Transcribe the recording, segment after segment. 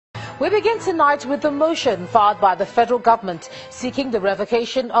We begin tonight with the motion filed by the federal government seeking the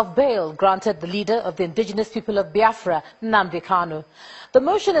revocation of bail granted the leader of the indigenous people of Biafra, Nnamdi Kanu. The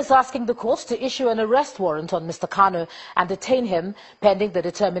motion is asking the court to issue an arrest warrant on Mr. Kanu and detain him pending the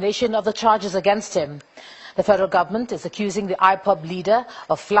determination of the charges against him. The federal government is accusing the IPOB leader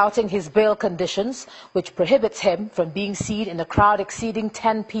of flouting his bail conditions, which prohibits him from being seen in a crowd exceeding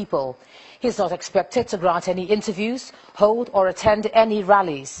 10 people. He is not expected to grant any interviews, hold or attend any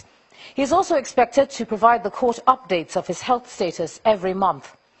rallies. He is also expected to provide the court updates of his health status every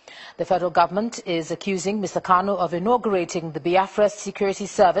month. The federal government is accusing Mr. Kanu of inaugurating the BIAFRA security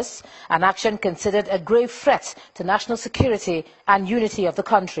service, an action considered a grave threat to national security and unity of the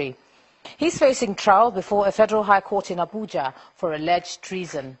country. He is facing trial before a federal high court in Abuja for alleged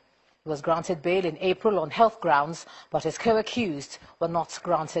treason. He was granted bail in April on health grounds, but his co-accused were not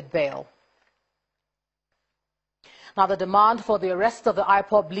granted bail. Now, the demand for the arrest of the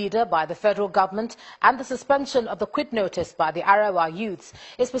IPOB leader by the federal government and the suspension of the quit notice by the Arawa youths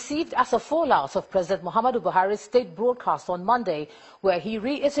is perceived as a fallout of President Muhammadu Buhari's state broadcast on Monday, where he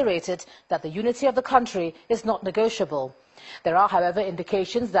reiterated that the unity of the country is not negotiable. There are, however,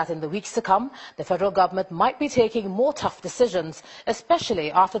 indications that in the weeks to come, the federal government might be taking more tough decisions, especially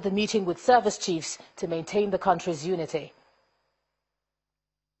after the meeting with service chiefs to maintain the country's unity.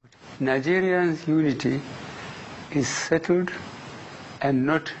 Nigerians' unity is settled and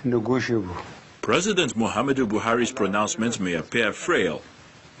not negotiable. President Muhammadu Buhari's pronouncement may appear frail,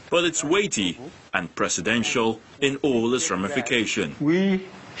 but it's weighty and presidential in all its ramifications. We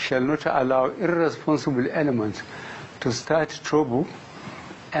shall not allow irresponsible elements to start trouble,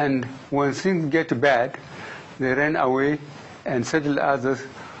 and when things get bad, they run away and settle others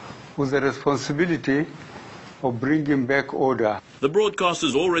with the responsibility of bringing back order. The broadcast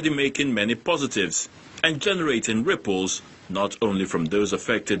is already making many positives and generating ripples, not only from those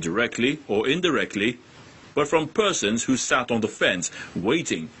affected directly or indirectly, but from persons who sat on the fence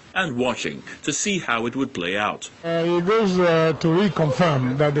waiting and watching to see how it would play out. It goes to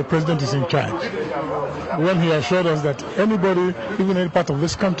reconfirm that the president is in charge, when he assured us that anybody, even any part of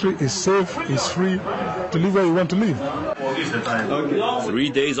this country, is safe, is free to live where you want to live. 3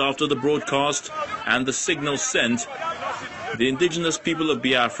 days after the broadcast and the signal sent, the indigenous people of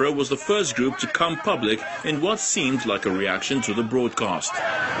Biafra was the first group to come public in what seemed like a reaction to the broadcast.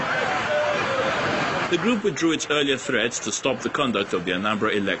 The group withdrew its earlier threats to stop the conduct of the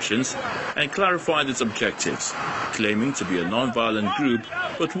Anambra elections and clarified its objectives, claiming to be a non-violent group,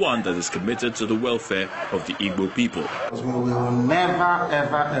 but one that is committed to the welfare of the Igbo people. We will never,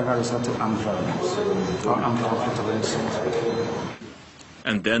 ever resort to armed violence or armed conflict of any sort.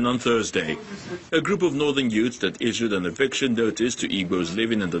 And then on Thursday, a group of northern youths that issued an eviction notice to Igbos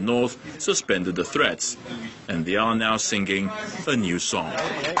living in the north suspended the threats, and they are now singing a new song.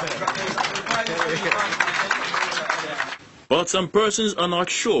 But some persons are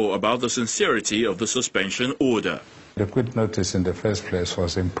not sure about the sincerity of the suspension order. The quit notice in the first place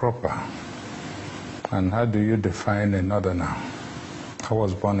was improper. And how do you define a northerner? I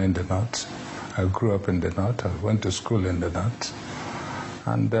was born in the north. I grew up in the north. I went to school in the north.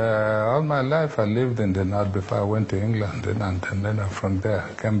 And all my life I lived in the north before I went to England. And then from there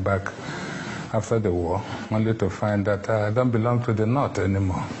I came back after the war, only to find that I don't belong to the north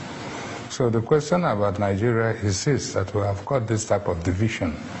anymore. So the question about Nigeria is this, that we have got this type of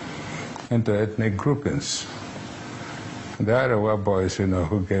division into ethnic groupings. The Arawa boys,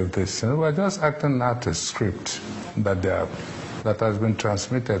 who gave this, were just acting out a script that has been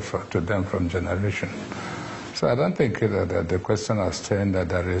transmitted to them from generation. So I don't think that the question of saying that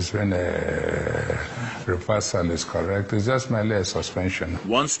there has been a reversal is correct. It's just merely a suspension.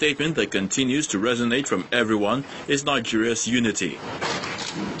 One statement that continues to resonate from everyone is Nigeria's unity.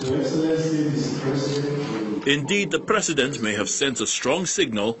 Indeed, the president may have sent a strong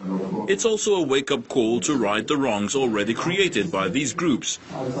signal. It's also a wake-up call to right the wrongs already created by these groups,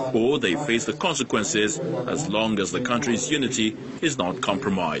 or they face the consequences as long as the country's unity is not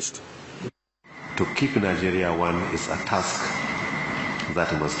compromised. To keep Nigeria one is a task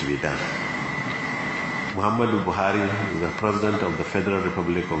that must be done. Muhammadu Buhari, the President of the Federal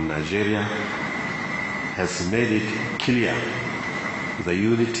Republic of Nigeria, has made it clear the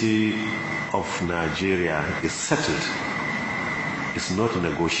unity of Nigeria is settled. It's not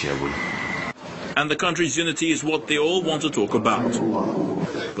negotiable. And the country's unity is what they all want to talk about.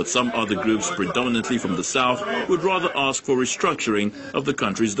 But some other groups, predominantly from the south, would rather ask for restructuring of the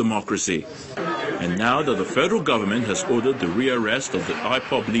country's democracy. And now that the federal government has ordered the rearrest of the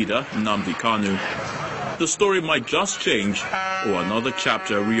IPOB leader, Nnamdi Kanu, the story might just change or another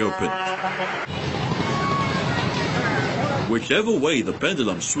chapter reopen. Whichever way the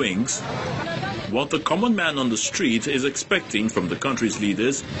pendulum swings, what the common man on the street is expecting from the country's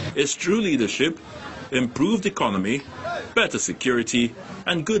leaders is true leadership, improved economy, better security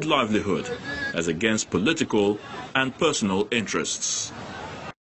and good livelihood, as against political and personal interests.